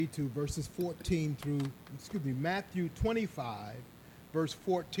To Matthew 25, verse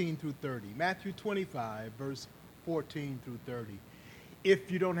 14 through 30. Matthew 25, verse 14 through 30. If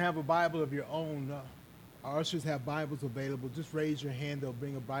you don't have a Bible of your own, our ushers have Bibles available. Just raise your hand. They'll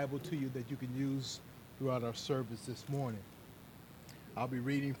bring a Bible to you that you can use throughout our service this morning. I'll be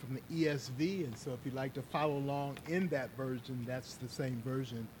reading from the ESV, and so if you'd like to follow along in that version, that's the same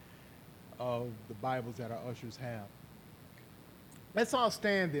version of the Bibles that our ushers have. Let's all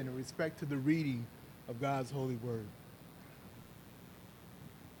stand then in respect to the reading of God's holy word.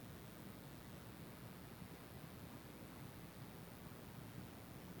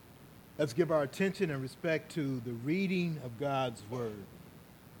 Let's give our attention and respect to the reading of God's word.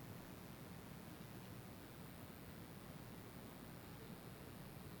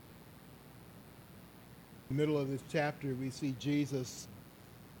 In the middle of this chapter, we see Jesus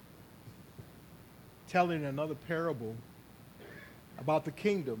telling another parable about the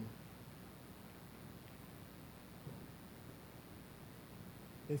kingdom.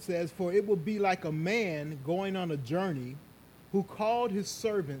 It says, "For it will be like a man going on a journey who called his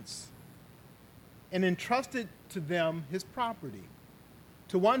servants and entrusted to them his property.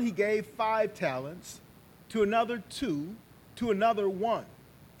 To one he gave 5 talents, to another 2, to another 1,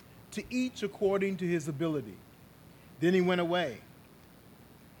 to each according to his ability. Then he went away.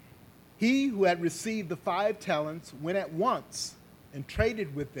 He who had received the 5 talents went at once and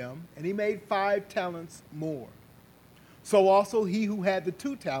traded with them, and he made 5 talents more. So also he who had the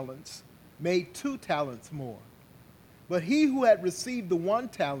 2 talents made 2 talents more. But he who had received the 1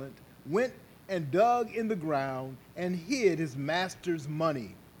 talent went and dug in the ground and hid his master's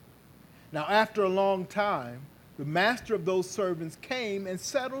money. Now after a long time, the master of those servants came and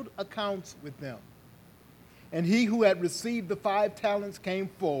settled accounts with them. And he who had received the 5 talents came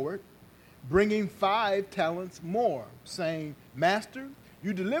forward, bringing 5 talents more, saying, 'Master,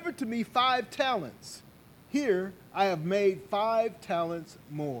 you delivered to me 5 talents. Here I have made 5 talents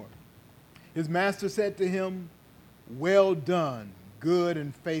more.' His master said to him, 'Well done, good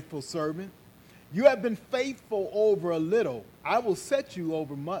and faithful servant. You have been faithful over a little. I will set you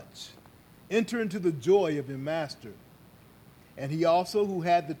over much. Enter into the joy of your master.' And he also, who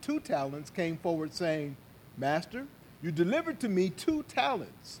had the 2 talents, came forward, saying, 'Master, you delivered to me 2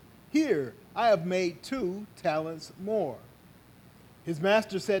 talents. Here I have made 2 talents more.' His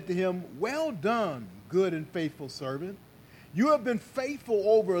master said to him, 'Well done, good and faithful servant. You have been faithful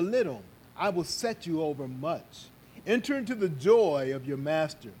over a little. I will set you over much. Enter into the joy of your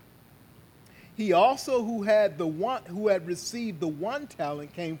master.' He also, who had received the 1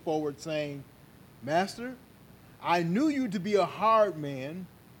 talent, came forward, saying, 'Master, I knew you to be a hard man,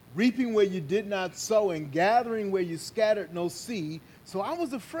 reaping where you did not sow and gathering where you scattered no seed. So I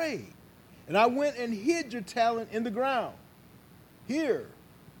was afraid, and I went and hid your talent in the ground. Here,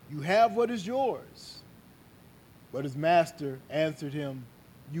 you have what is yours.' But his master answered him,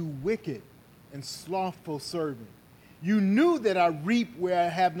 'You wicked and slothful servant. You knew that I reap where I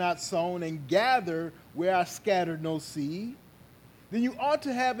have not sown and gather where I scattered no seed. Then you ought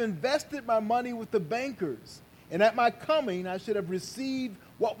to have invested my money with the bankers, and at my coming I should have received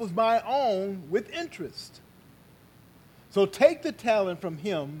what was my own with interest. So take the talent from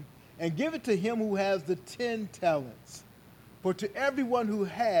him and give it to him who has the 10 talents. For to everyone who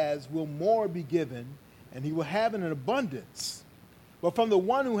has will more be given, and he will have in an abundance. But from the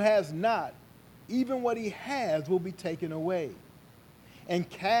one who has not, even what he has will be taken away. And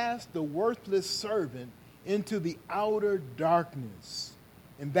cast the worthless servant into the outer darkness.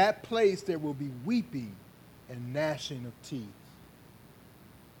 In that place there will be weeping and gnashing of teeth.'"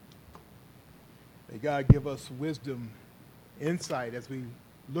 May God give us wisdom, insight as we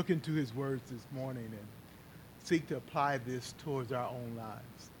look into his words this morning and seek to apply this towards our own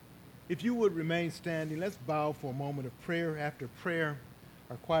lives. If you would remain standing, let's bow for a moment of prayer. After prayer,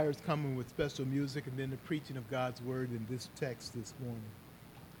 our choir is coming with special music and then the preaching of God's word in this text this morning.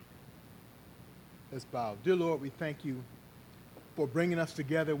 Let's bow. Dear Lord, we thank you for bringing us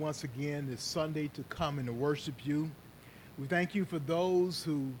together once again this Sunday to come and to worship you. We thank you for those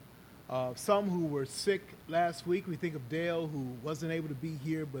who, some who were sick last week. We think of Dale, who wasn't able to be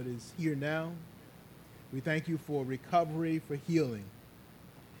here but is here now. We thank you for recovery, for healing.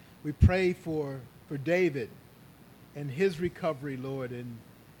 We pray for David and his recovery, Lord, and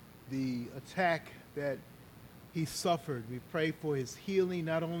the attack that he suffered. We pray for his healing,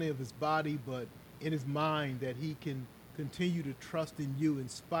 not only of his body, but in his mind, that he can continue to trust in you in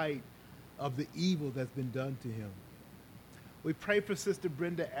spite of the evil that's been done to him. We pray for Sister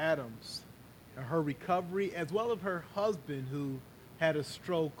Brenda Adams and her recovery, as well as her husband who had a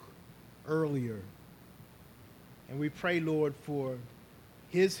stroke earlier. And we pray, Lord, for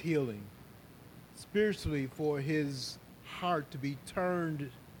his healing, spiritually for his heart to be turned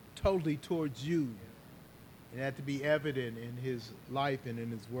totally towards you, and that to be evident in his life and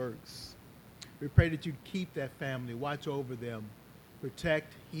in his works. We pray that you keep that family, watch over them,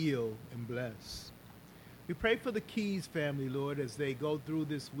 protect, heal, and bless. We pray for the Keys family, Lord, as they go through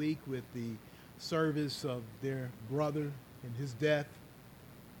this week with the service of their brother and his death,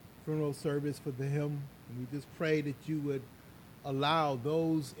 funeral service for him. And we just pray that you would allow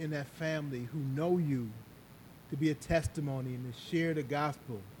those in that family who know you to be a testimony and to share the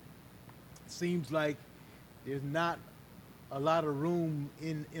gospel. It seems like there's not a lot of room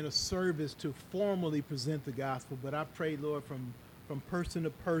in a service to formally present the gospel, but I pray, Lord, from person to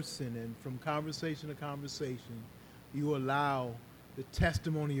person and from conversation to conversation, you allow the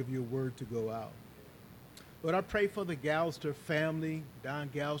testimony of your word to go out. Lord, I pray for the Galster family, Don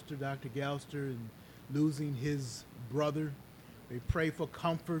Galster, Dr. Galster, and losing his brother. We pray for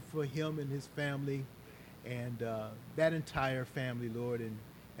comfort for him and his family and that entire family, Lord. And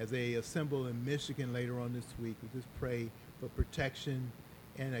as they assemble in Michigan later on this week, we just pray for protection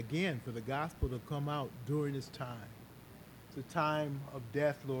and, again, for the gospel to come out during this time. It's a time of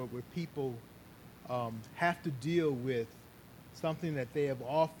death, Lord, where people have to deal with something that they have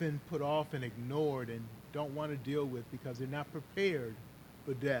often put off and ignored and don't want to deal with because they're not prepared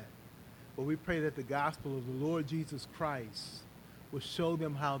for death. But we pray that the gospel of the Lord Jesus Christ will show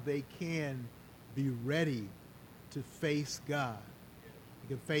them how they can be ready to face God.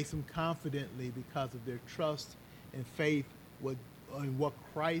 They can face him confidently because of their trust and faith in what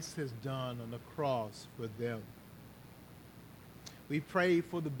Christ has done on the cross for them. We pray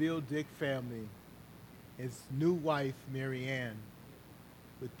for the Bill Dick family, his new wife, Mary Ann,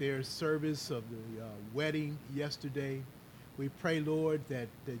 with their service of the wedding yesterday. We pray, Lord, that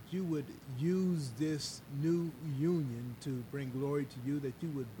you would use this new union to bring glory to you, that you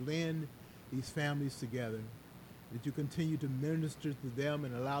would blend these families together, that you continue to minister to them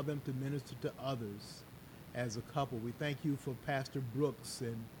and allow them to minister to others as a couple. We thank you for Pastor Brooks,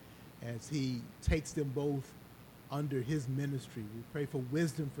 and as he takes them both under his ministry, we pray for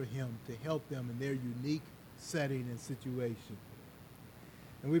wisdom for him to help them in their unique setting and situation.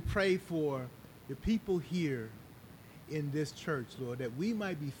 And we pray for the people here in this church, Lord, that we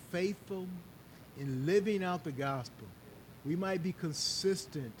might be faithful in living out the gospel. We might be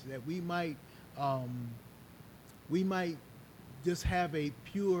consistent, that we might just have a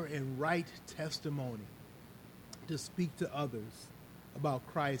pure and right testimony to speak to others about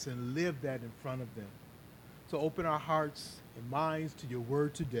Christ and live that in front of them. So open our hearts and minds to your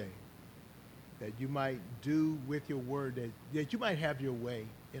word today, that you might do with your word, that you might have your way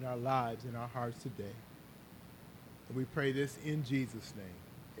in our lives, in our hearts today. And we pray this in Jesus' name.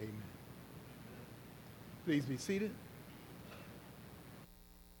 Amen. Please be seated.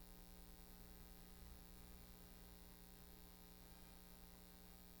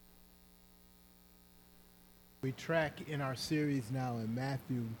 We track in our series now in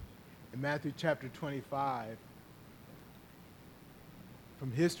Matthew chapter 25.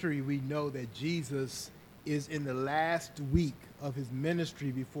 From history, we know that Jesus is in the last week of his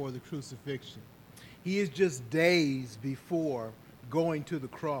ministry before the crucifixion. He is just days before going to the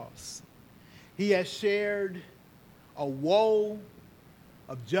cross. He has shared a woe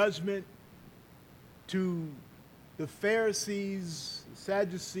of judgment to the Pharisees, the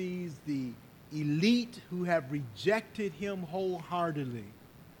Sadducees, the elite who have rejected him wholeheartedly.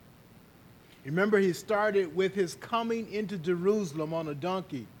 Remember, he started with his coming into Jerusalem on a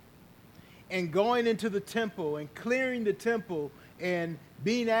donkey and going into the temple and clearing the temple and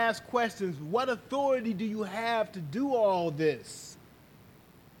being asked questions. What authority do you have to do all this?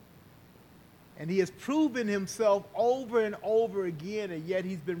 And he has proven himself over and over again, and yet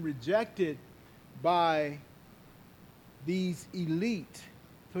he's been rejected by these elite.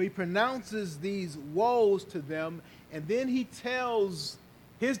 So he pronounces these woes to them, and then he tells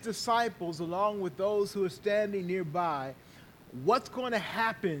his disciples, along with those who are standing nearby, what's going to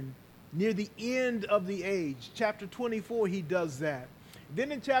happen near the end of the age. Chapter 24, he does that.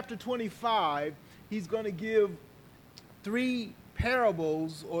 Then in chapter 25, he's going to give three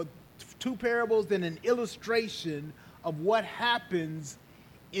parables, or two parables and an illustration of what happens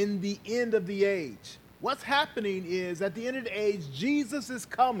in the end of the age. What's happening is, at the end of the age, Jesus is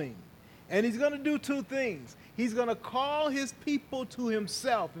coming, and he's going to do two things. He's going to call his people to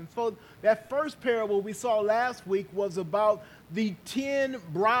himself. And so that first parable we saw last week was about the 10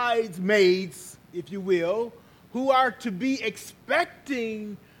 bridesmaids, if you will, who are to be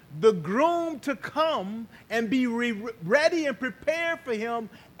expecting the groom to come and be ready and prepared for him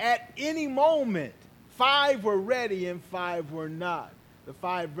at any moment. 5 were ready and 5 were not. The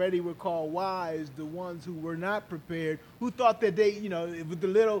 5 ready were called wise. The ones who were not prepared, who thought that they, with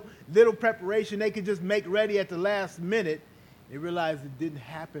the little preparation, they could just make ready at the last minute, they realized it didn't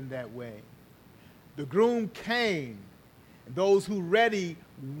happen that way. The groom came, and those who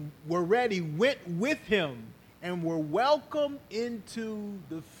were ready went with him and were welcomed into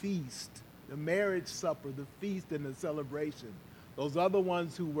the feast, the marriage supper, the feast and the celebration. Those other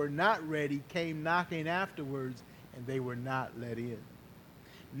ones who were not ready came knocking afterwards, and they were not let in.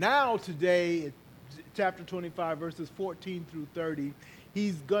 Now today, chapter 25, verses 14 through 30,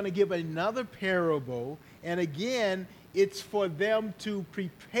 he's going to give another parable, and again, it's for them to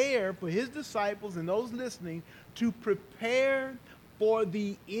prepare, for his disciples and those listening, to prepare for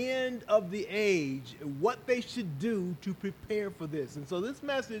the end of the age, what they should do to prepare for this. And so this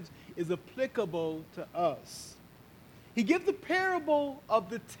message is applicable to us. He gives the parable of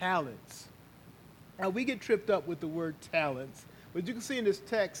the talents. Now, we get tripped up with the word talents, but you can see in this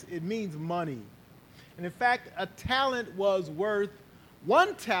text, it means money. And in fact, one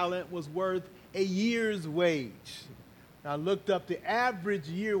talent was worth a year's wage. Now, I looked up the average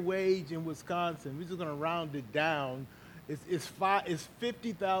year wage in Wisconsin. We're just going to round it down. It's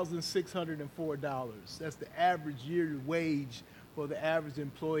 $50,604. That's the average year wage for the average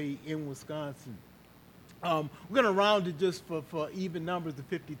employee in Wisconsin. We're going to round it just for even numbers to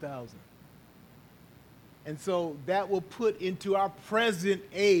 50,000. And so that will put into our present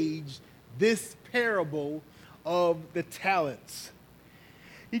age this parable of the talents.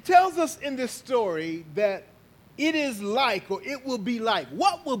 He tells us in this story that it is like, or it will be like.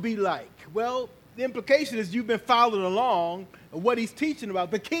 What will be like? Well, the implication is you've been following along what he's teaching about.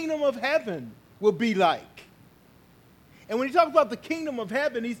 The kingdom of heaven will be like. And when he talks about the kingdom of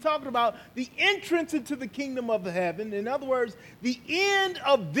heaven, he's talking about the entrance into the kingdom of heaven. In other words, the end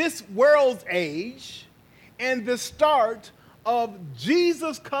of this world's age and the start of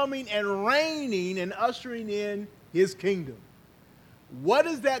Jesus coming and reigning and ushering in his kingdom. What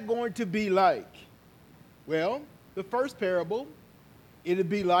is that going to be like? Well, the first parable, it'll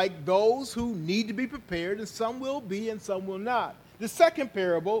be like those who need to be prepared, and some will be and some will not. The second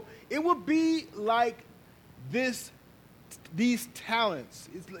parable, it will be like these talents.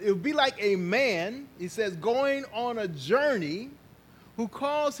 It will be like a man, he says, going on a journey, who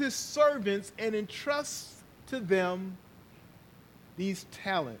calls his servants and entrusts to them these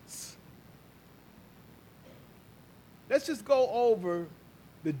talents. Let's just go over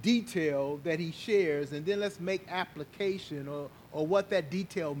the detail that he shares, and then let's make application or what that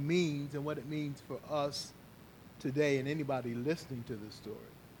detail means and what it means for us today and anybody listening to this story.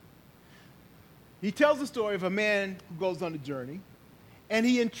 He tells the story of a man who goes on a journey, and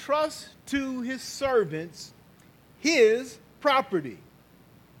he entrusts to his servants his property.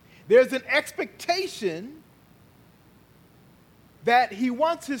 There's an expectation that he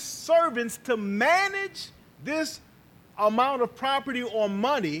wants his servants to manage this amount of property or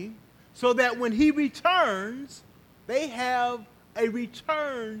money so that when he returns, they have a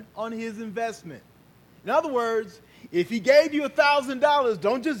return on his investment. In other words, if he gave you $1,000,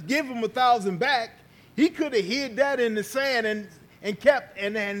 don't just give him $1,000 back. He could have hid that in the sand and kept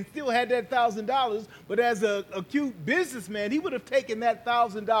and still had that $1,000. But as a acute businessman, he would have taken that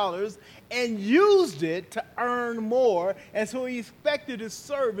 $1,000 and used it to earn more. And so he expected his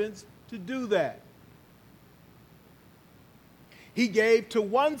servants to do that. He gave to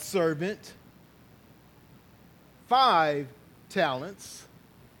one servant 5 talents.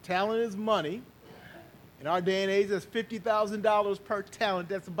 Talent is money. In our day and age, that's $50,000 per talent.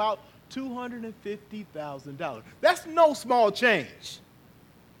 That's about $250,000. That's no small change.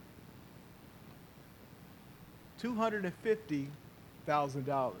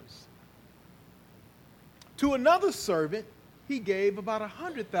 $250,000. To another servant, he gave about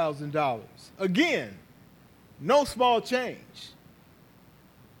 $100,000. Again, no small change.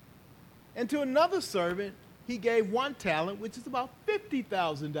 And to another servant, he gave 1 talent, which is about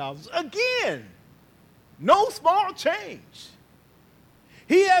 $50,000. Again, no small change.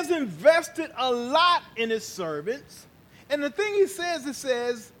 He has invested a lot in his servants. And the thing he says, it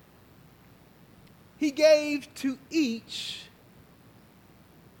says, he gave to each,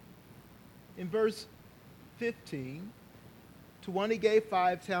 in verse 15, to one he gave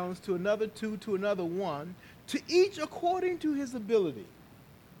 5 talents, to another 2, to another 1, to each according to his ability.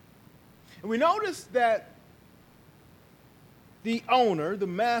 And we notice that the owner, the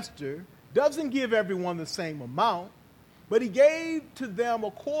master, doesn't give everyone the same amount, but he gave to them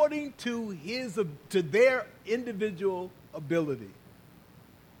according to their individual ability.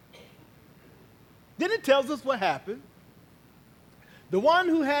 Then it tells us what happened. The one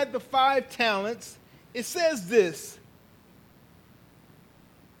who had the 5 talents, it says this,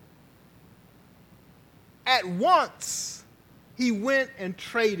 At once, he went and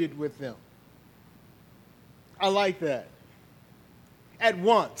traded with them. I like that. At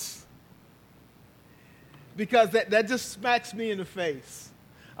once. Because that just smacks me in the face.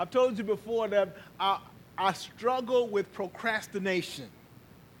 I've told you before that I struggle with procrastination.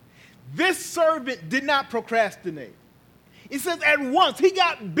 This servant did not procrastinate. It says at once. He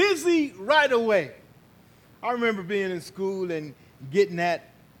got busy right away. I remember being in school and getting that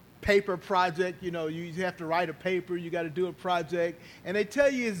paper project. You know, you have to write a paper. You got to do a project. And they tell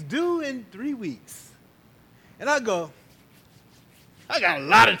you it's due in 3 weeks. And I go, I got a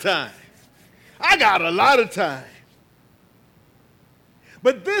lot of time. I got a lot of time.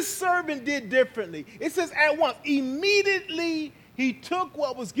 But this servant did differently. It says at once, immediately he took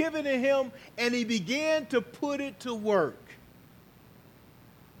what was given to him and he began to put it to work.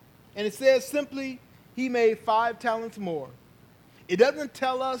 And it says simply, he made 5 talents more. It doesn't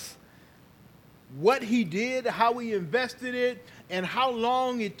tell us what he did, how he invested it, and how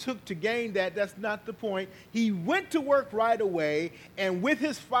long it took to gain that. That's not the point. He went to work right away, and with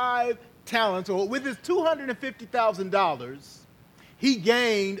his 5 talents, or with his $250,000, he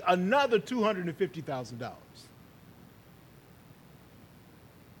gained another $250,000.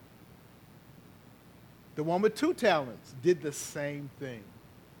 The one with 2 talents did the same thing.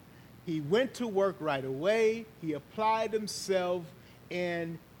 He went to work right away, he applied himself,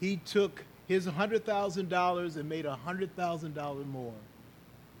 and he took his $100,000 and made $100,000 more.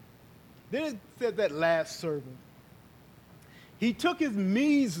 Then it said that last servant, he took his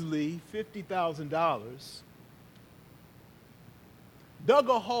measly $50,000, dug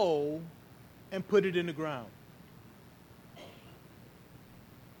a hole, and put it in the ground.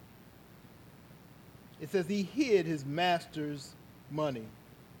 It says he hid his master's money.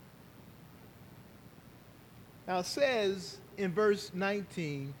 Now it says in verse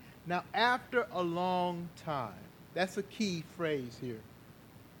 19, now after a long time. That's a key phrase here.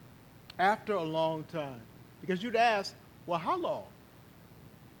 After a long time. Because you'd ask, well, how long?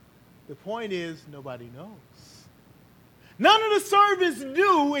 The point is, nobody knows. None of the servants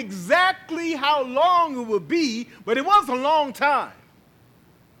knew exactly how long it would be, but it was a long time.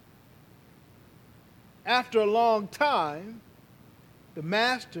 After a long time, the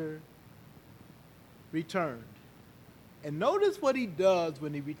master returned. And notice what he does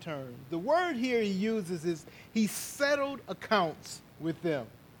when he returns. The word here he uses is he settled accounts with them.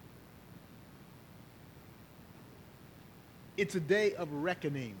 It's a day of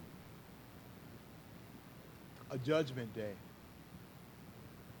reckoning, a judgment day.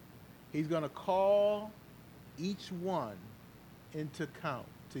 He's going to call each one into account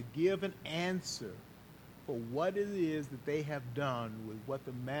to give an answer for what it is that they have done with what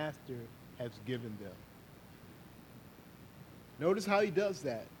the master has given them. Notice how he does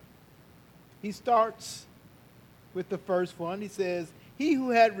that. He starts with the first one. He says, he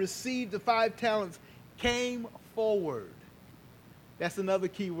who had received the 5 talents came forward. That's another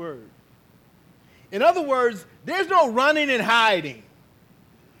key word. In other words, there's no running and hiding.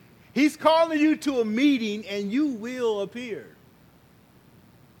 He's calling you to a meeting and you will appear.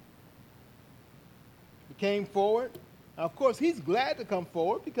 He came forward. Now, of course, he's glad to come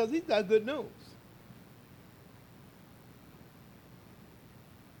forward because he's got good news.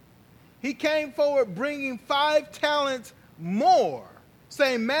 He came forward bringing 5 talents more,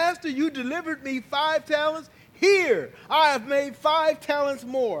 saying, Master, you delivered me 5 talents. Here, I have made 5 talents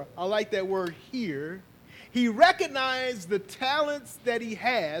more. I like that word here. He recognized the talents that he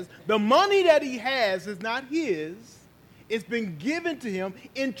has. The money that he has is not his. It's been given to him,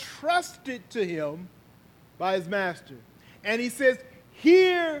 entrusted to him by his master. And he says,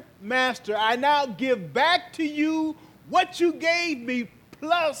 here, master, I now give back to you what you gave me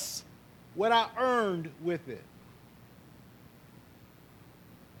plus what I earned with it.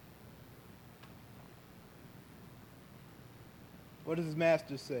 What does his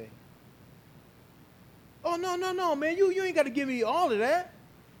master say? Oh, no, man, you ain't got to give me all of that.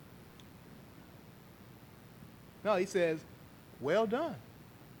 No, he says, well done.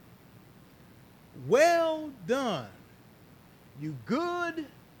 Well done, you good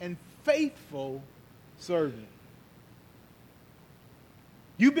and faithful servant.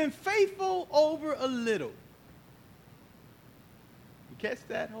 You've been faithful over a little. You catch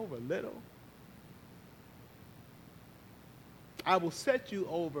that? Over a little. I will set you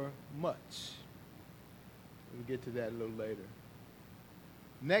over much. We'll get to that a little later.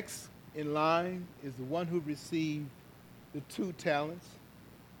 Next in line is the one who received the 2 talents,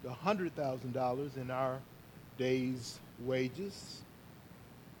 the $100,000 in our day's wages.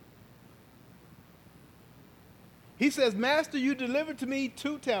 He says, Master, you delivered to me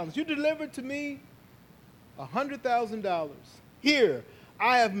 2 talents. You delivered to me $100,000. Here,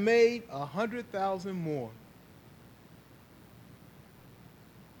 I have made 100,000 more.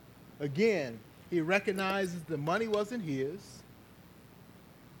 Again, he recognizes the money wasn't his,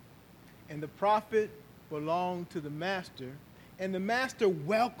 and the profit belonged to the master, and the master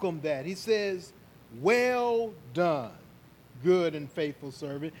welcomed that. He says, "Well done, good and faithful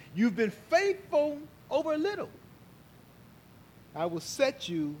servant. You've been faithful over a little. I will set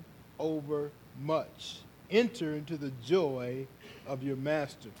you over much. Enter into the joy of your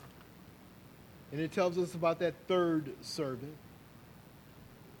master." And it tells us about that third servant.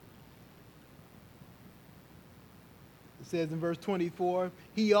 It says in verse 24,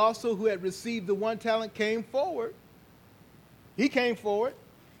 he also who had received the 1 talent came forward. He came forward.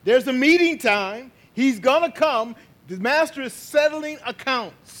 There's a meeting time. He's going to come. The master is settling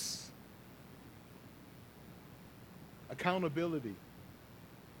accounts. Accountability.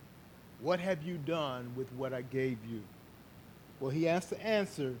 What have you done with what I gave you? Well, he has to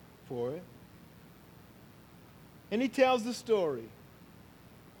answer for it. And he tells the story.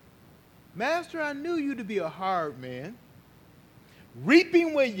 Master, I knew you to be a hard man,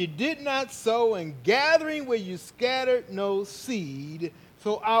 reaping where you did not sow and gathering where you scattered no seed.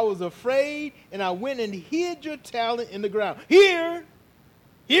 So I was afraid, and I went and hid your talent in the ground. Here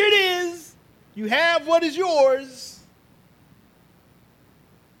it is. You have what is yours.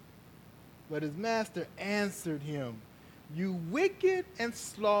 But his master answered him, "You wicked and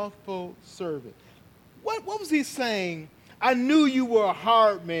slothful servant." What was he saying? I knew you were a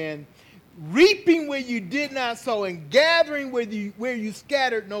hard man, reaping where you did not sow and gathering where you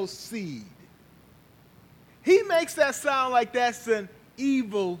scattered no seed. He makes that sound like that's an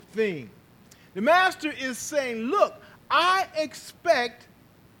evil thing. The master is saying, look, I expect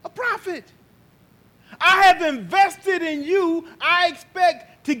a profit. I have invested in you. I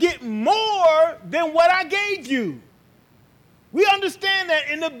expect to get more than what I gave you. We understand that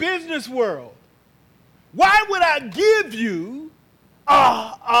in the business world. Why would I give you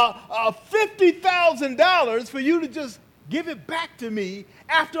 $50,000 for you to just give it back to me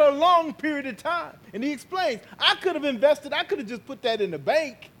after a long period of time? And he explains, I could have invested, I could have just put that in the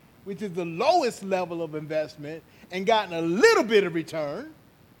bank, which is the lowest level of investment, and gotten a little bit of return.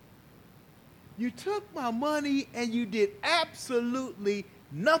 You took my money and you did absolutely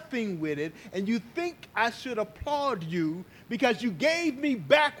nothing with it, and you think I should applaud you because you gave me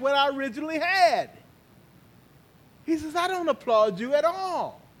back what I originally had. He says, I don't applaud you at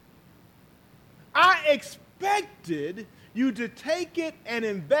all. I expected you to take it and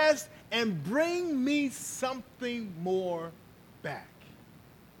invest and bring me something more back.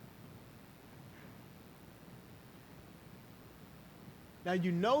 Now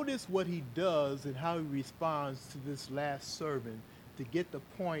you notice what he does and how he responds to this last servant to get the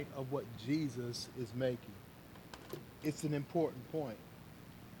point of what Jesus is making. It's an important point.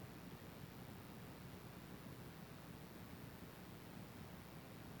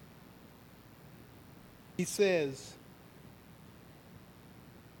 He says,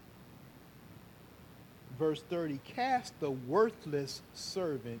 verse 30, cast the worthless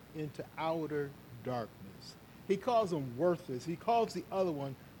servant into outer darkness. He calls him worthless. He calls the other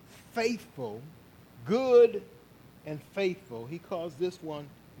one faithful, good and faithful. He calls this one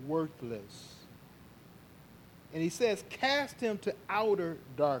worthless. And he says, cast him to outer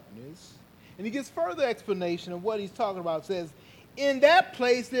darkness. And he gives further explanation of what he's talking about. It says, in that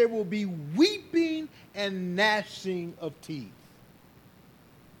place there will be weeping and gnashing of teeth.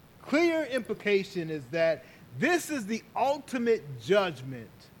 Clear implication is that this is the ultimate judgment.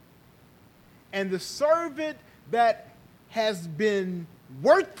 And the servant that has been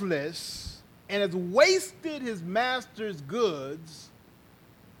worthless and has wasted his master's goods,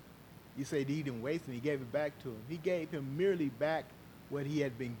 you say he didn't waste it, he gave it back to him. He gave him merely back what he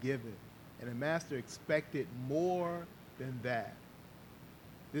had been given. And the master expected more than that.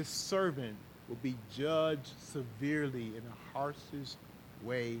 This servant will be judged severely in the harshest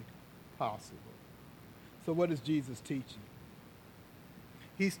way possible. So what is Jesus teaching?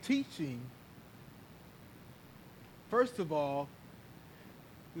 He's teaching, first of all,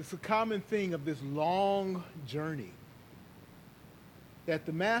 it's a common thing of this long journey that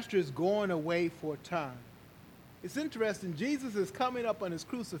the master is going away for a time. It's interesting, Jesus is coming up on his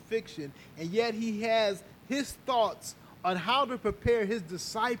crucifixion, and yet he has his thoughts on how to prepare his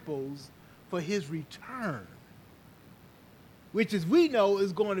disciples for his return, which, as we know,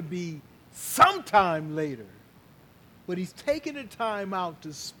 is going to be sometime later. But he's taking the time out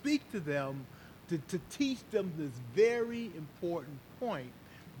to speak to them, to teach them this very important point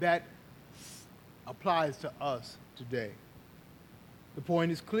that applies to us today. The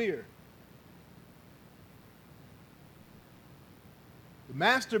point is clear. The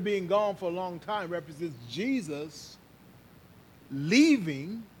master being gone for a long time represents Jesus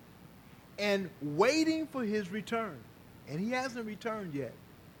leaving and waiting for his return. And he hasn't returned yet.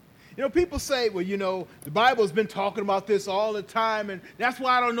 You know, people say, well, you know, the Bible's been talking about this all the time, and that's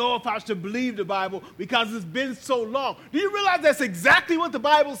why I don't know if I should believe the Bible, because it's been so long. Do you realize that's exactly what the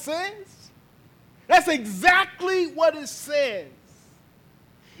Bible says? That's exactly what it says.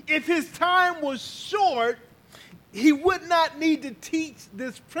 If his time was short, he would not need to teach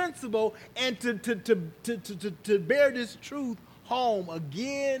this principle and to bear this truth home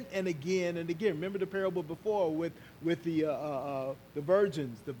again and again and again. Remember the parable before with the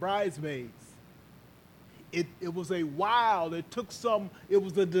virgins, the bridesmaids. It was a while. It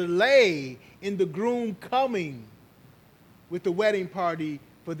was a delay in the groom coming with the wedding party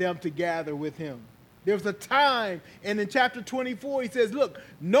for them to gather with him. There was a time, and in chapter 24, he says, look,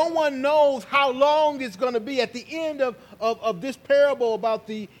 no one knows how long it's going to be. At the end of this parable about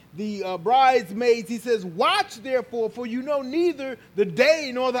the bridesmaids, he says, watch therefore, for you know neither the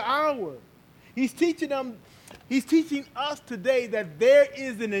day nor the hour. He's teaching us today that there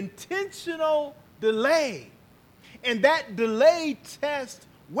is an intentional delay. And that delay tests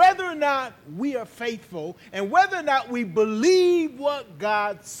whether or not we are faithful and whether or not we believe what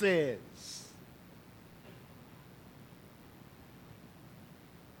God says.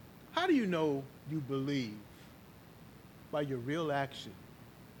 How do you know you believe? By your real action.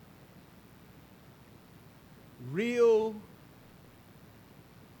 Real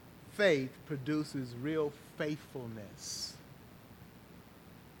faith produces real faithfulness.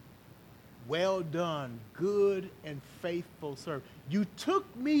 Well done, good and faithful servant. You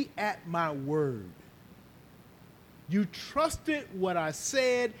took me at my word. You trusted what I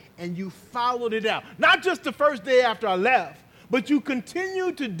said and you followed it out. Not just the first day after I left, but you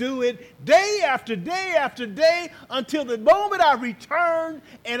continue to do it day after day after day until the moment I returned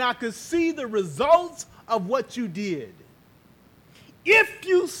and I could see the results of what you did. If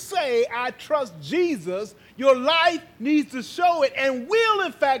you say, I trust Jesus, your life needs to show it and will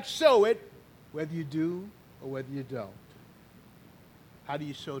in fact show it, whether you do or whether you don't. How do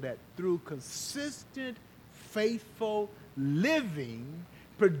you show that? Through consistent, faithful living,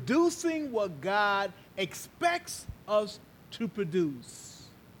 producing what God expects us to produce.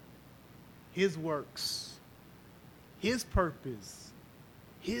 His works, his purpose,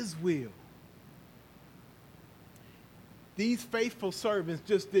 his will. These faithful servants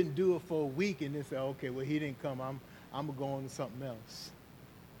just didn't do it for a week and then say, okay, well, he didn't come. I'm going to go on to something else.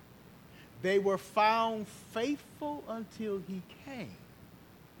 They were found faithful until he came.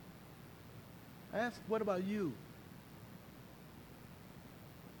 I ask, what about you?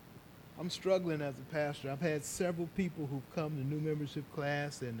 I'm struggling as a pastor. I've had several people who've come to new membership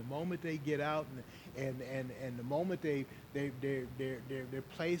class, and the moment they get out and the moment they're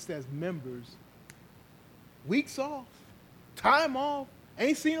placed as members, weeks off, time off,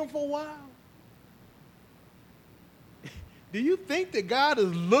 ain't seen them for a while. Do you think that God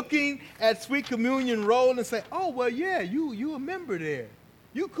is looking at Sweet Communion Roll and say, oh, well, yeah, you a member there.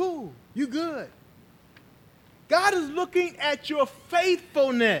 You cool. You good. God is looking at your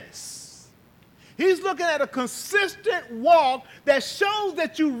faithfulness. He's looking at a consistent walk that shows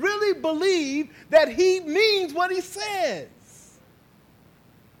that you really believe that he means what he says.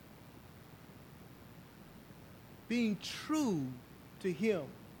 Being true to him.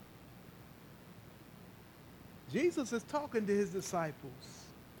 Jesus is talking to his disciples.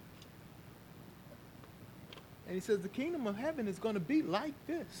 And he says, the kingdom of heaven is going to be like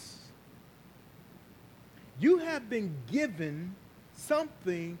this. You have been given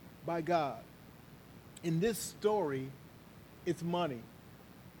something by God. In this story, it's money.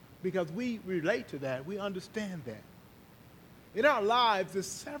 Because we relate to that. We understand that. In our lives, there's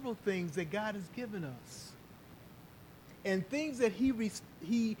several things that God has given us. And things that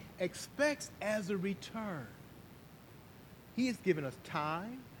he expects as a return. He has given us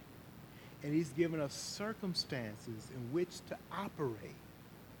time, and he's given us circumstances in which to operate.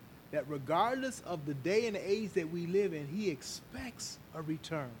 That regardless of the day and the age that we live in, he expects a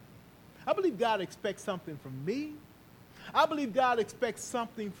return. I believe God expects something from me. I believe God expects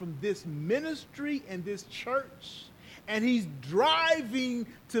something from this ministry and this church. And he's driving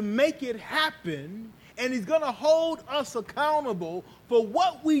to make it happen. And he's going to hold us accountable for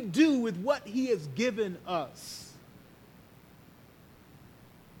what we do with what he has given us.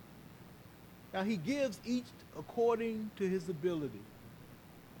 Now, he gives each according to his ability.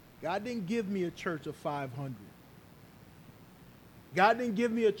 God didn't give me a church of 500. God didn't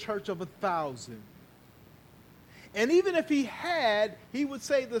give me a church of 1,000. And even if he had, he would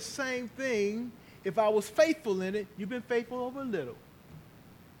say the same thing. If I was faithful in it, you've been faithful over a little.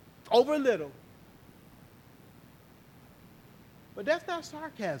 over little. But that's not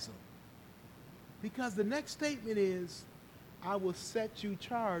sarcasm. Because the next statement is, I will set you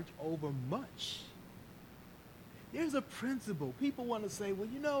charge over much. There's a principle. People want to say, well,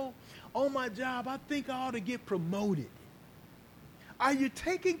 you know, on my job, I think I ought to get promoted. Are you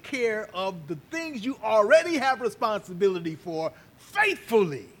taking care of the things you already have responsibility for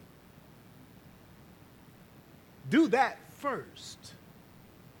faithfully? Do that first.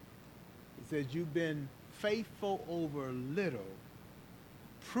 He says, you've been faithful over little.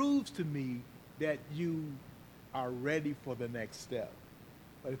 Proves to me that you are ready for the next step.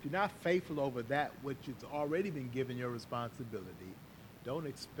 But if you're not faithful over that which has already been given your responsibility, don't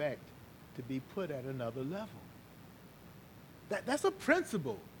expect to be put at another level. That's a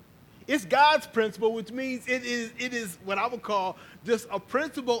principle. It's God's principle, which means it is what I would call just a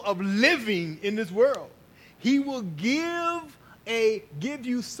principle of living in this world. He will give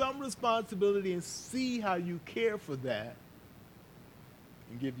you some responsibility and see how you care for that,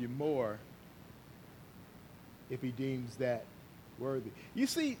 and give you more if he deems that worthy. You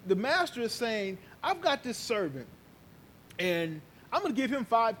see, the master is saying, I've got this servant, and I'm going to give him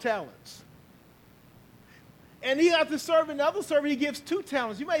 5 talents. And he got this servant, the other servant, he gives 2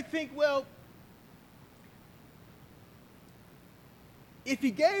 talents. You might think, well, if he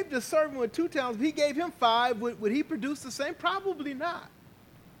gave the servant with 2 talents, if he gave him 5, would he produce the same? Probably not.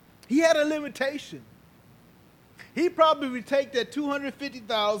 He had a limitation. He probably would take that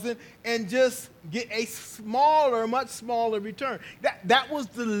 $250,000 and just get a smaller, much smaller return. That was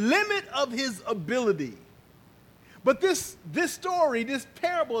the limit of his ability. But this story, this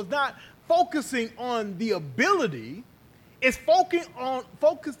parable is not focusing on the ability. It's focused on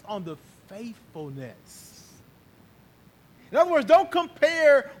the faithfulness. In other words, don't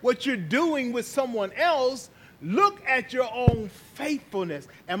compare what you're doing with someone else. Look at your own faithfulness.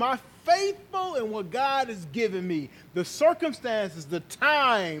 Am I faithful in what God has given me? The circumstances, the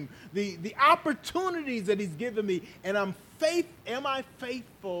time, the opportunities that he's given me. And am I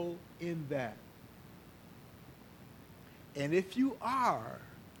faithful in that? And if you are,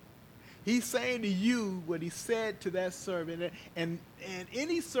 he's saying to you what he said to that servant. And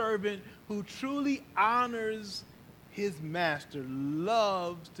any servant who truly honors his master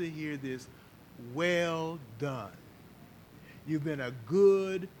loves to hear this. Well done. You've been a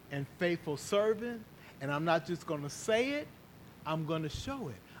good and faithful servant, and I'm not just going to say it, I'm going to show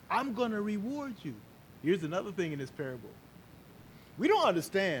it. I'm going to reward you. Here's another thing in this parable. We don't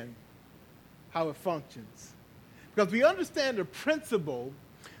understand how it functions, because we understand the principle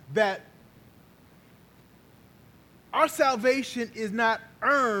that our salvation is not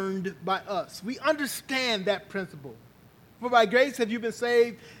earned by us. We understand that principle. For by grace have you been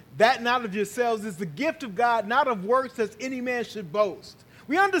saved, that not of yourselves is the gift of God, not of works as any man should boast.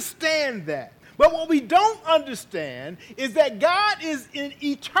 We understand that. But what we don't understand is that God is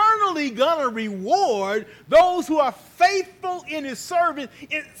eternally going to reward those who are faithful in his service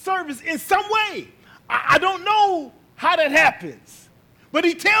in some way. I don't know how that happens. But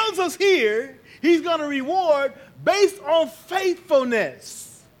he tells us here he's going to reward based on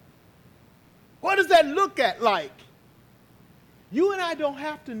faithfulness. What does that look like? You and I don't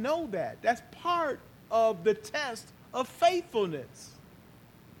have to know that. That's part of the test of faithfulness.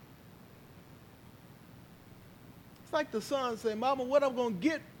 It's like the son saying, Mama, what I'm going to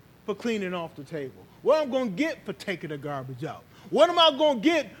get for cleaning off the table? What I'm going to get for taking the garbage out? What am I going to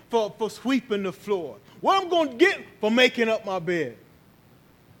get for sweeping the floor? What I'm going to get for making up my bed?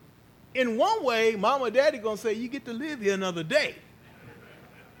 In one way, Mama and Daddy going to say, you get to live here another day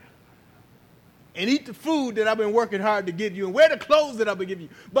and eat the food that I've been working hard to give you and wear the clothes that I've been giving you.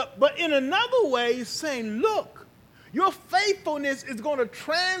 But in another way, he's saying, look, your faithfulness is going to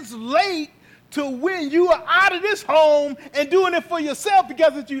translate to when you are out of this home and doing it for yourself,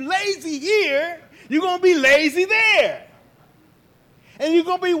 because if you're lazy here, you're going to be lazy there. And you're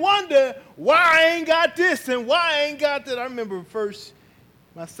going to be wondering, why I ain't got this and why I ain't got that. I remember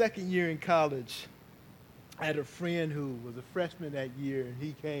my second year in college, I had a friend who was a freshman that year, and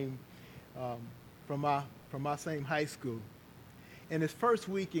he came from my same high school. And his first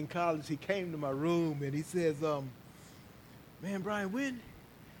week in college, he came to my room and he says, man, Brian,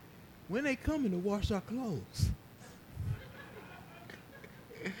 when they coming to wash our clothes?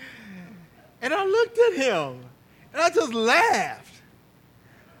 And I looked at him and I just laughed.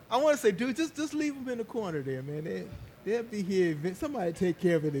 I want to say, dude, just leave them in the corner there, man. They'll be here. Somebody take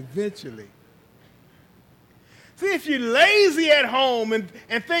care of it eventually. See, if you're lazy at home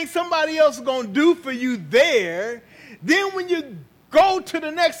and think somebody else is going to do for you there, then when you go to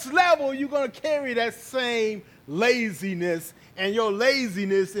the next level, you're going to carry that same laziness, and your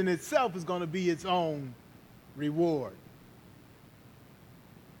laziness in itself is going to be its own reward.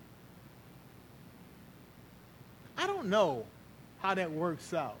 I don't know how that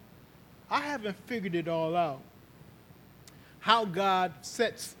works out. I haven't figured it all out. How God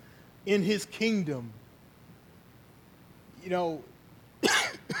sets in his kingdom. You know,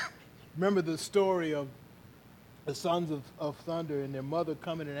 remember the story of the sons of thunder and their mother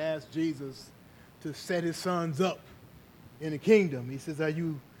coming and asked Jesus to set his sons up in the kingdom. He says, are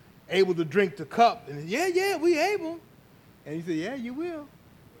you able to drink the cup? And yeah, we able. And he said, yeah, you will.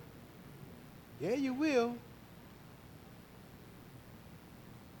 Yeah, you will.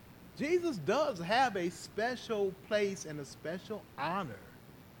 Jesus does have a special place and a special honor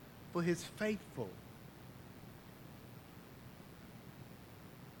for his faithful.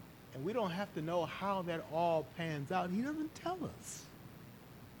 And we don't have to know how that all pans out. He doesn't tell us.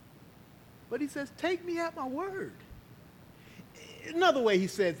 But he says, take me at my word. Another way he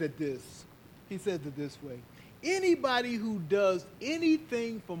says it this. He says it this way. Anybody who does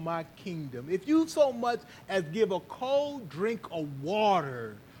anything for my kingdom, if you so much as give a cold drink of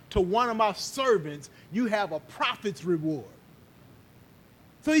water to one of my servants, you have a prophet's reward.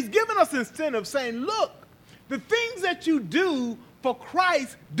 So he's giving us incentive saying, look, the things that you do for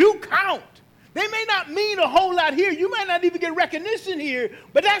Christ do count. They may not mean a whole lot here. You might not even get recognition here,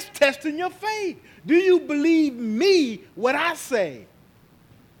 but that's testing your faith. Do you believe me what I say?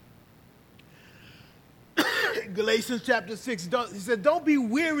 Galatians chapter 6, he said, don't be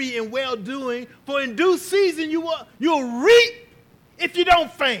weary in well-doing, for in due season you'll reap if you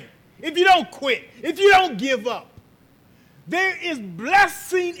don't faint, if you don't quit, if you don't give up. There is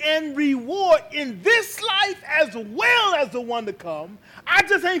blessing and reward in this life as well as the one to come. I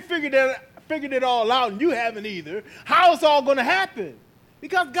just ain't figured it all out, and you haven't either. How it's all going to happen?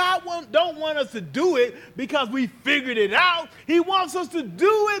 Because God don't want us to do it because we figured it out. He wants us to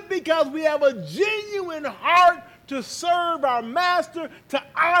do it because we have a genuine heart to serve our master, to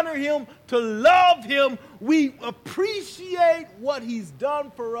honor him, to love him. We appreciate what he's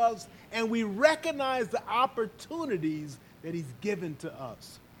done for us, and we recognize the opportunities that he's given to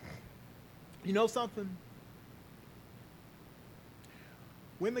us. You know something?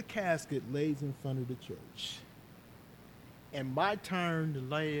 When the casket lays in front of the church, and my turn to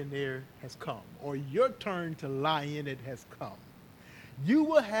lay in there has come, or your turn to lie in it has come, you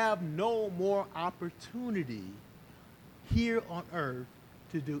will have no more opportunity here on earth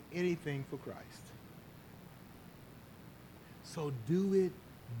to do anything for Christ. So do it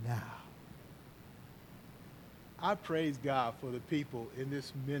now. I praise God for the people in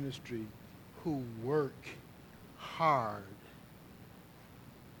this ministry who work hard.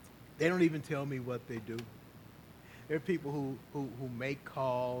 They don't even tell me what they do. There are people who make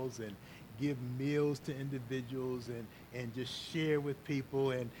calls and give meals to individuals and just share with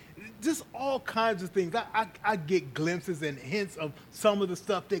people and just all kinds of things. I get glimpses and hints of some of the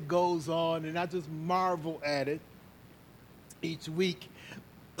stuff that goes on, and I just marvel at it. Each week,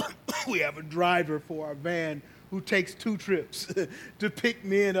 we have a driver for our van who takes 2 trips to pick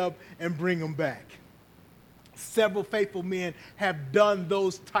men up and bring them back. Several faithful men have done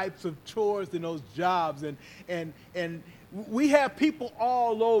those types of chores and those jobs, and we have people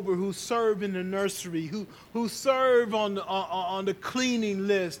all over who serve in the nursery, who serve on the cleaning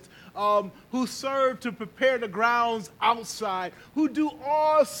list, who serve to prepare the grounds outside, who do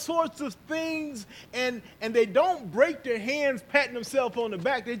all sorts of things, and they don't break their hands patting themselves on the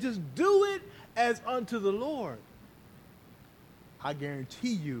back. They just do it as unto the Lord. I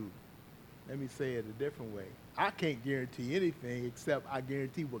guarantee you, let me say it a different way. I can't guarantee anything except I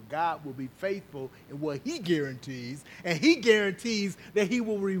guarantee what God will be faithful in what he guarantees, and he guarantees that he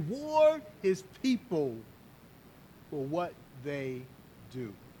will reward his people for what they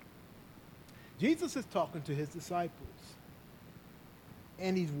do. Jesus is talking to his disciples,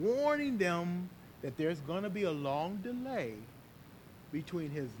 and he's warning them that there's going to be a long delay between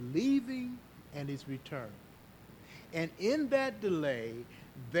his leaving and his return. And in that delay,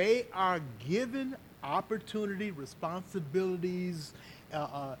 they are given opportunity, responsibilities,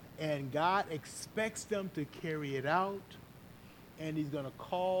 and God expects them to carry it out, and he's going to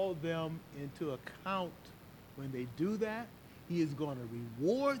call them into account when they do that. He is going to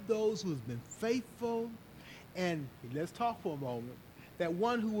reward those who have been faithful, and let's talk for a moment, that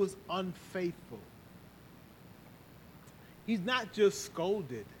one who was unfaithful, he's not just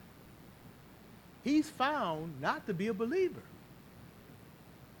scolded. He's found not to be a believer.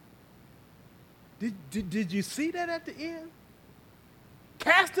 Did you see that at the end?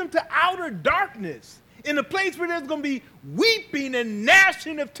 Cast him to outer darkness. In a place where there's going to be weeping and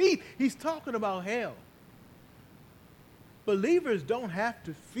gnashing of teeth. He's talking about hell. Believers don't have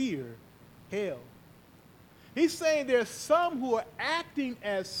to fear hell. He's saying there's some who are acting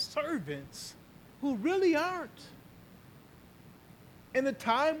as servants who really aren't. And the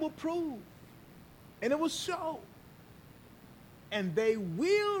time will prove. And it will show. And they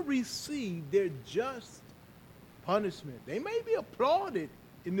will receive their just punishment. They may be applauded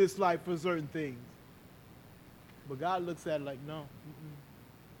in this life for certain things. But God looks at it like, no,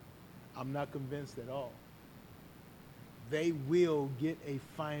 I'm not convinced at all. They will get a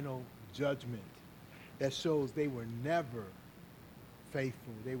final judgment that shows they were never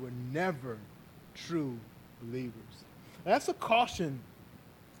faithful. They were never true believers. That's a caution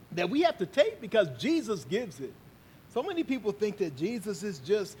that we have to take because Jesus gives it. So many people think that Jesus is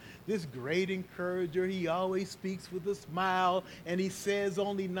just this great encourager. He always speaks with a smile and he says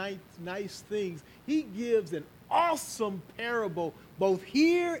only nice things. He gives an awesome parable both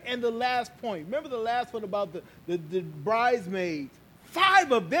here and the last point. Remember the last one about the bridesmaids?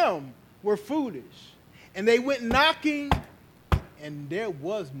 5 of them were foolish. And they went knocking and there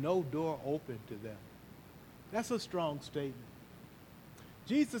was no door open to them. That's a strong statement.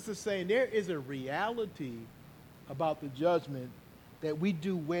 Jesus is saying there is a reality about the judgment that we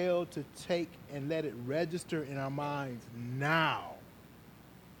do well to take and let it register in our minds now.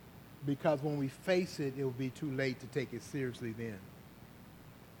 Because when we face it, it will be too late to take it seriously then.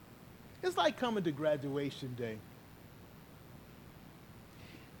 It's like coming to graduation day.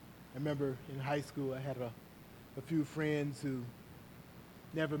 I remember in high school I had a few friends who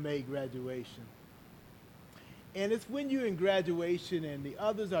never made graduation. And it's when you're in graduation and the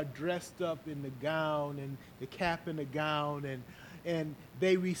others are dressed up in the gown and the cap and the gown and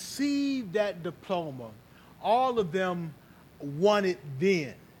they receive that diploma. All of them want it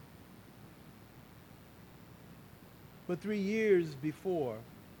then. But 3 years before,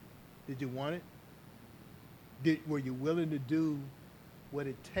 did you want it? Were you willing to do what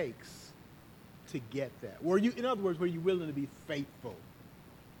it takes to get that? In other words, were you willing to be faithful?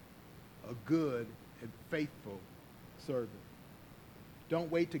 A good and faithful servant. Don't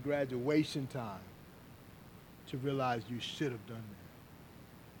wait to graduation time to realize you should have done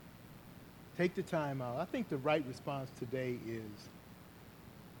that. Take the time out. I think the right response today is,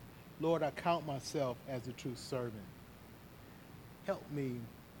 Lord, I count myself as a true servant. Help me.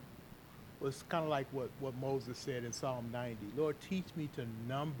 Well, it's kind of like what Moses said in Psalm 90. Lord, teach me to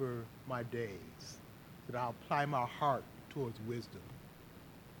number my days so that I'll apply my heart towards wisdom.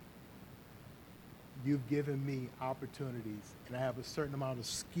 You've given me opportunities, and I have a certain amount of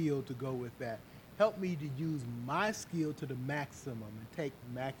skill to go with that. Help me to use my skill to the maximum and take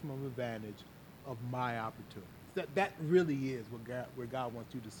maximum advantage of my opportunities. That really is where God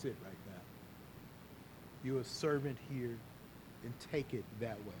wants you to sit right now. You're a servant here, and take it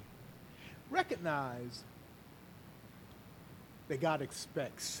that way. Recognize that God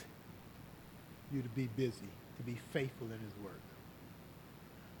expects you to be busy, to be faithful in his work.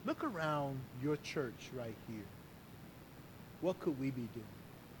 Look around your church right here. What could we be doing?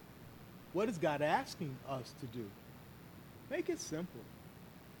 What is God asking us to do? Make it simple.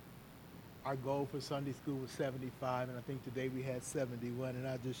 Our goal for Sunday school was 75, and I think today we had 71, and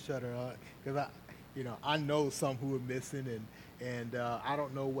I just shudder because I know some who are missing, and I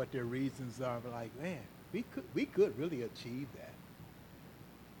don't know what their reasons are, but like, man, we could really achieve that.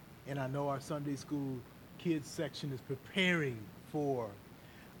 And I know our Sunday school kids section is preparing for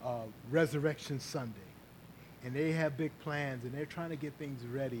Resurrection Sunday. And they have big plans, and they're trying to get things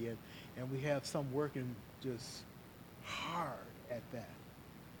ready, and we have some working just hard at that.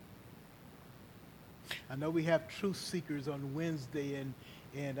 I know we have truth seekers on Wednesday,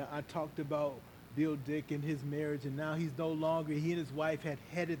 and I talked about Bill Dick and his marriage, and now he's no longer, he and his wife had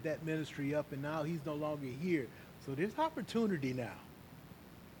headed that ministry up, and now he's no longer here. So there's opportunity now.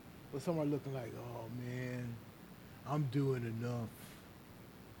 But some are looking like, oh man, I'm doing enough.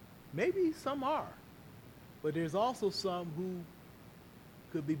 Maybe some are, but there's also some who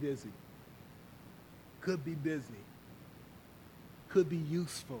could be busy, could be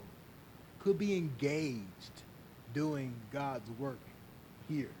useful, could be engaged doing God's work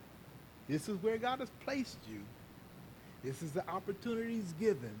here. This is where God has placed you. This is the opportunity he's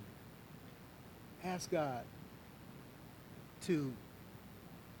given. Ask God to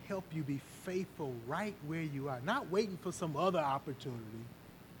help you be faithful right where you are, not waiting for some other opportunity.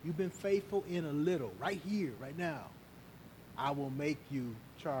 You've been faithful in a little, right here, right now. I will make you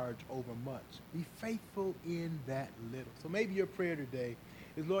charge over much. Be faithful in that little. So maybe your prayer today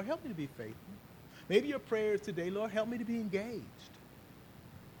is, Lord, help me to be faithful. Maybe your prayer is today, Lord, help me to be engaged.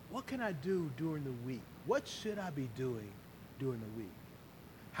 What can I do during the week? what should I be doing during the week?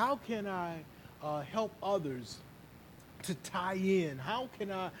 How can I help others to tie in? How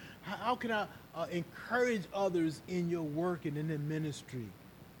can I encourage others in your work and in the ministry?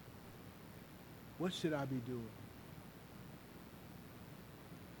 What should I be doing?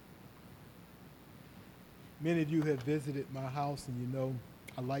 Many of you have visited my house, and you know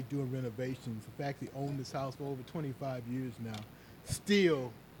I like doing renovations. In fact, we own this house for over 25 years now,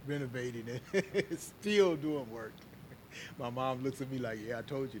 still renovating it, still doing work. My mom looks at me like, "Yeah, I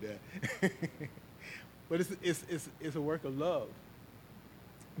told you that." But it's a work of love.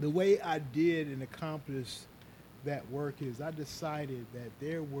 The way I did and accomplished that work is I decided that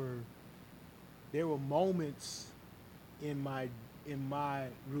there were moments in my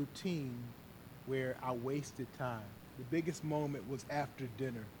routine where I wasted time. The biggest moment was after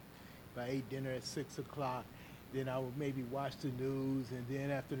dinner. If I ate dinner at 6 o'clock, then I would maybe watch the news, and then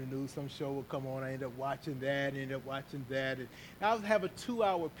after the news, some show would come on. I end up watching that, and I would have a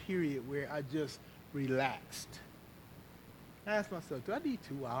 2-hour period where I just relaxed. I asked myself, do I need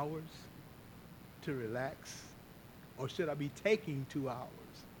 2 hours to relax, or should I be taking 2 hours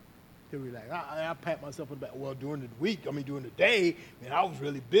to relax? I pat myself on the back. Well, during the week, during the day, man, I was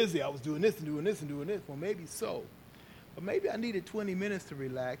really busy. I was doing this and doing this and doing this. Well, maybe so. But maybe I needed 20 minutes to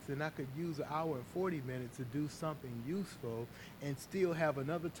relax, and I could use an hour and 40 minutes to do something useful and still have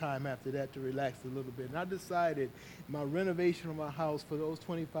another time after that to relax a little bit. And I decided my renovation of my house for those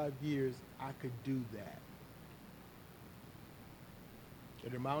 25 years, I could do that.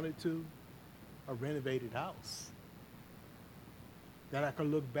 It amounted to a renovated house that I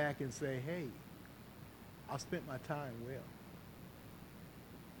could look back and say, hey, I spent my time well.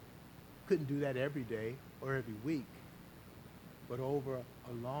 Couldn't do that every day or every week, but over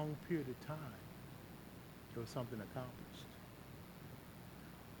a long period of time, there was something accomplished.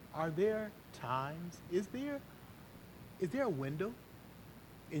 Are there times, is there a window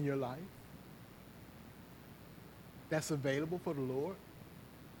in your life that's available for the Lord,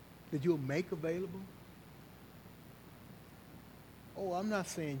 that you'll make available? Oh, I'm not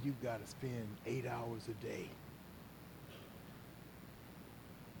saying you've got to spend 8 hours a day.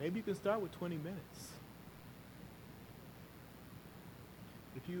 Maybe you can start with 20 minutes.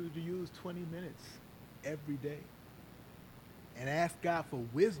 If you were to use 20 minutes every day and ask God for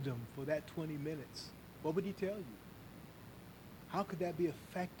wisdom for that 20 minutes, what would he tell you? How could that be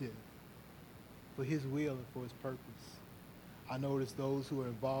effective for his will and for his purpose? I notice those who are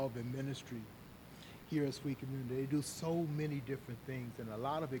involved in ministry here at Sweet Community, they do so many different things, and a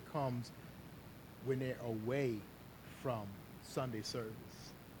lot of it comes when they're away from Sunday service.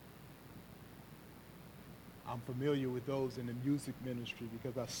 I'm familiar with those in the music ministry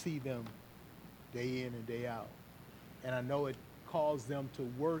because I see them day in and day out. And I know it calls them to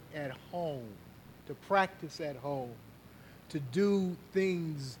work at home, to practice at home, to do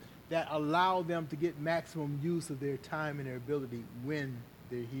things that allow them to get maximum use of their time and their ability when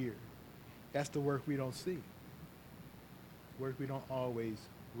they're here. That's the work we don't see, work we don't always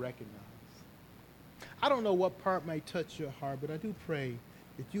recognize. I don't know what part might touch your heart, but I do pray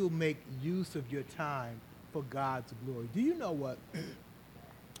that you'll make use of your time for God's glory. Do you know what?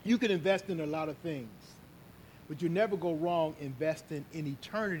 You can invest in a lot of things, but you never go wrong investing in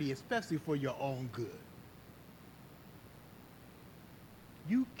eternity, especially for your own good.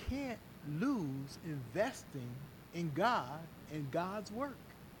 You can't lose investing in God and God's work.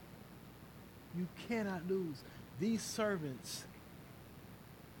 You cannot lose. These servants,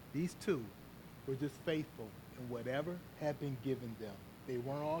 these two, were just faithful in whatever had been given them. They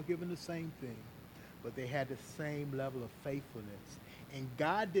weren't all given the same thing, but they had the same level of faithfulness. And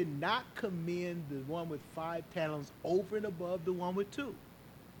God did not commend the one with 5 talents over and above the one with 2.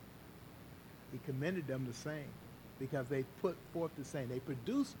 He commended them the same because they put forth the same. They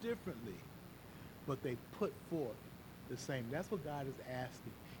produced differently, but they put forth the same. That's what God is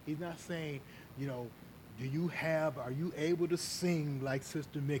asking. He's not saying, are you able to sing like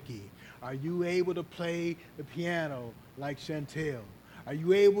Sister Mickey? Are you able to play the piano like Chantel? Are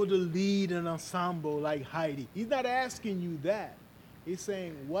you able to lead an ensemble like Heidi? He's not asking you that. He's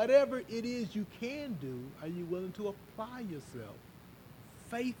saying, whatever it is you can do, are you willing to apply yourself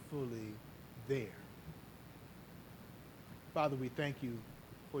faithfully there? Father, we thank you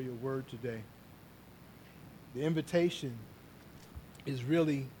for your word today. The invitation is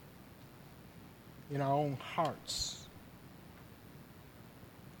really in our own hearts.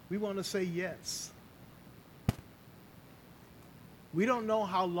 We want to say yes. We don't know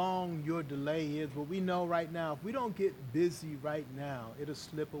how long your delay is, but we know right now, if we don't get busy right now, it'll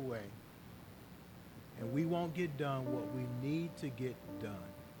slip away. And we won't get done what we need to get done.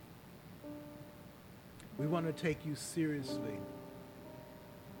 We want to take you seriously.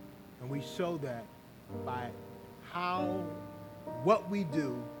 And we show that by what we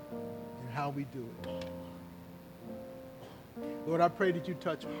do and how we do it. Lord, I pray that you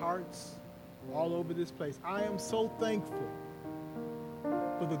touch hearts all over this place. I am so thankful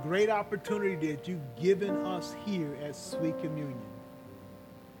for the great opportunity that you've given us here at Sweet Communion.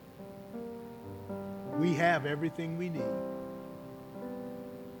 We have everything we need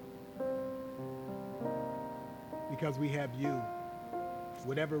because we have you.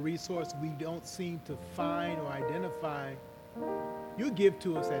 Whatever resource we don't seem to find or identify, you give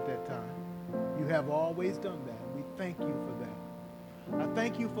to us at that time. You have always done that. We thank you for that. I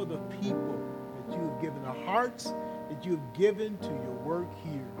thank you for the people that you have given, the hearts that you have given to your work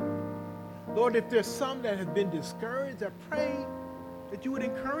here. Lord, if there's some that have been discouraged, I pray that you would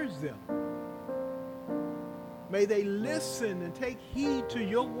encourage them. May they listen and take heed to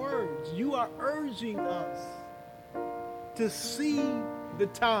your words. You are urging us to see the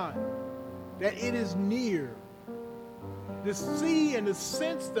time, that it is near, to see and to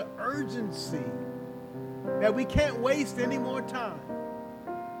sense the urgency, that we can't waste any more time.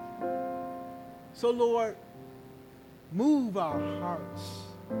 So, Lord, move our hearts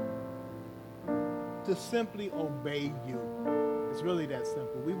to simply obey you. It's really that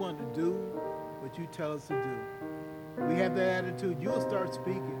simple. We want to do what you tell us to do. We have that attitude. You'll start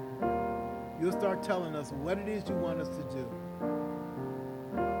speaking. You'll start telling us what it is you want us to do.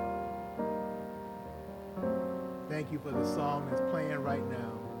 Thank you for the song that's playing right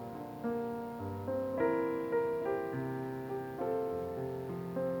now.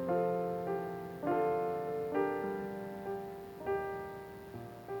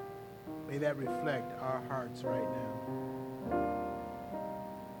 May that reflect our hearts right now.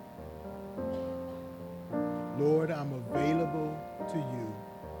 Lord, I'm available to you.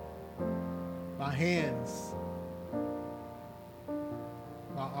 My hands,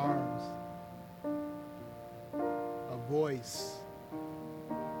 my arms, a voice,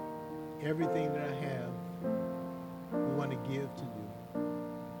 everything that I have, we want to give to you.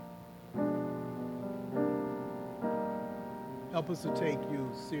 Help us to take you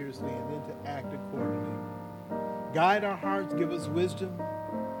seriously and then to act accordingly. Guide our hearts, give us wisdom,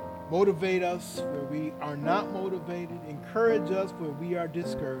 motivate us where we are not motivated, encourage us where we are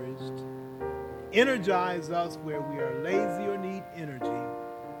discouraged, energize us where we are lazy or need energy,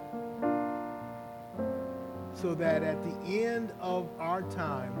 so that at the end of our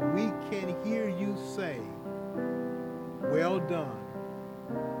time, we can hear you say, well done,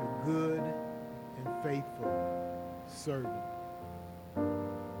 a good and faithful servant.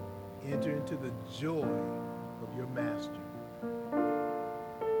 Enter into the joy of your master.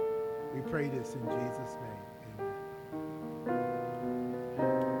 We pray this in Jesus' name.